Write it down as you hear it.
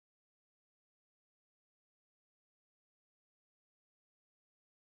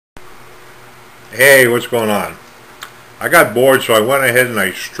Hey, what's going on? I got bored, so I went ahead and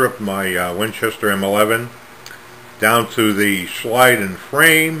I stripped my Winchester M11 down to the slide and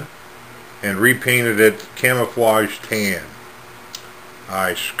frame and repainted it camouflage tan.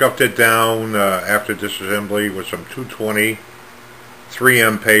 I scuffed it down after disassembly with some 220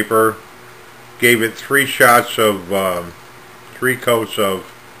 3M paper, gave it 3 shots of 3 coats of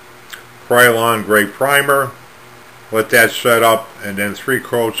Krylon gray primer, let that set up, and then 3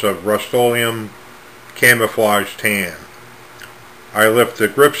 coats of Rust-Oleum camouflage tan. I left the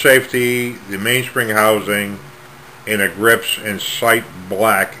grip safety, the mainspring housing, and the grips in sight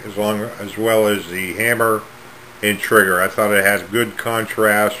black, as well as the hammer and trigger. I thought it had good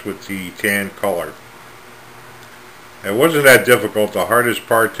contrast with the tan color. It wasn't that difficult. The hardest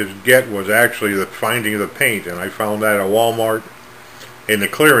part to get was actually the finding the paint, and I found that at Walmart in the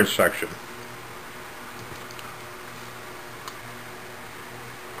clearance section.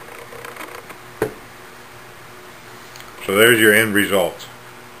 So there's your end result.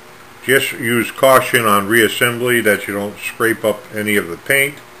 Just use caution on reassembly that you don't scrape up any of the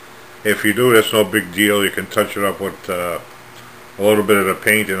paint. If you do, that's no big deal. You can touch it up with a little bit of the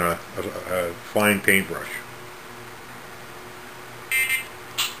paint and a fine paintbrush.